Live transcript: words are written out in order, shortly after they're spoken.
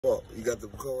Oh, you got the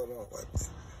record on.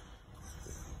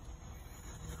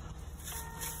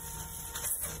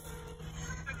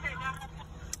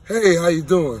 Hey, how you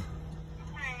doing?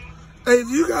 Hey, do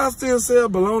you guys still sell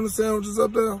bologna sandwiches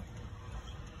up there?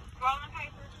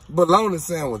 Bologna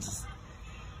sandwiches.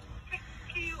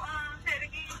 Can you say it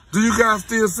again? Do you guys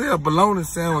still sell bologna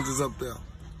sandwiches up there?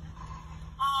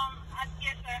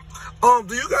 Yes, sir.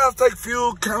 Do you guys take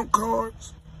fuel count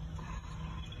cards?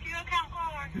 Fuel count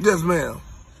card? Yes, ma'am.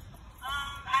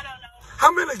 I don't know.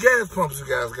 How many gas pumps you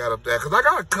guys got up there? Because I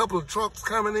got a couple of trucks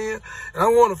coming in, and I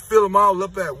want to fill them all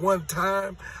up at one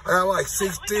time. I got like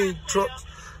 16 trucks.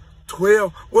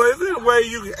 12. Well, is there a way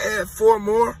you can add 4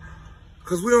 more?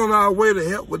 Because we're on our way to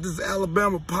help with this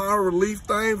Alabama power relief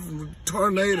thing from the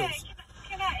tornadoes.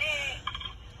 Can I add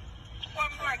 4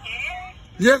 more gas?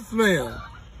 Yes, ma'am.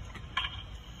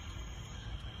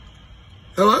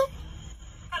 Hello?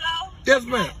 Hello? Yes,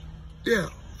 ma'am. Yeah.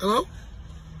 Hello?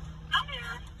 I'm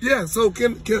here. Yeah, so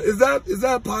is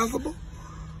that possible?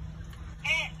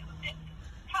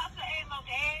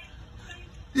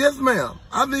 Yes, ma'am.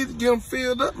 I need to get them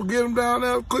filled up and get them down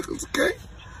there as quick as I can.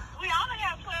 We only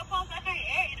have 12 pumps. I can't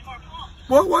add any more pumps.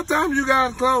 Well, what time you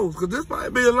guys close? Because this might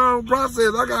be a long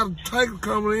process. I got a tanker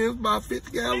coming in. It's about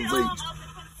 50 gallons each. Open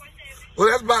 24/7. Well,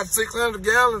 that's about 600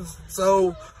 gallons.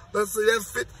 So, let's see,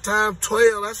 that's 50 times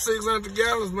 12. That's 600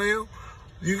 gallons, ma'am.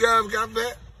 You guys got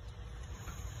that?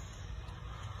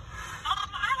 I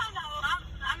don't know.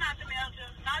 I'm not the manager.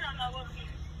 I don't know what's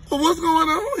here. Well, what's going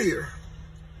on here?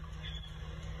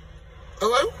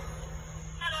 Hello?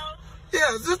 Hello?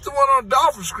 Yeah, is this the one on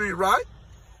Dolphin Street, right?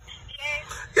 Yes.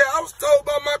 Yeah, I was told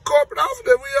by my corporate office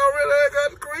that we already had got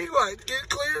the green light to get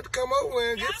cleared to come over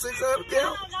and get 600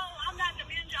 gallons. No, I'm not the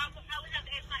manager. I would have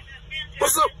to ask my manager.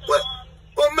 What's up?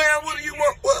 Well, man, what do you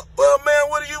want? Well, man,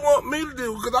 what do you want me to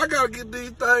do? Because I got to get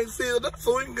these things filled up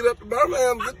so we can get up to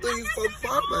Birmingham and get these folks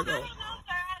fought back on.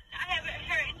 I haven't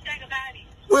heard anything about it.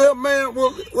 Well, man,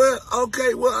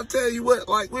 okay, well, I tell you what,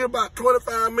 like, we're about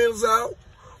 25 minutes out.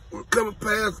 We're coming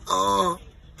past,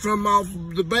 from off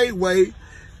the Bayway,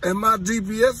 and my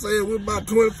GPS said we're about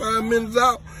 25 minutes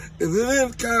out. Is there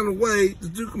any kind of way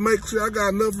that you can make sure I got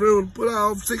enough room to put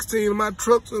all 16 of my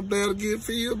trucks up there to get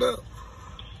filled up?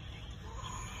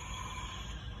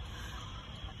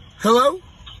 Hello?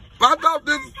 I thought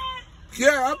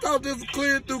this was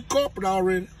cleared through corporate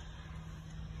already.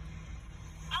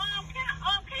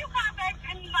 Can you call back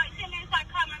in like 10 minutes? I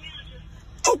call my manager.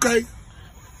 Okay.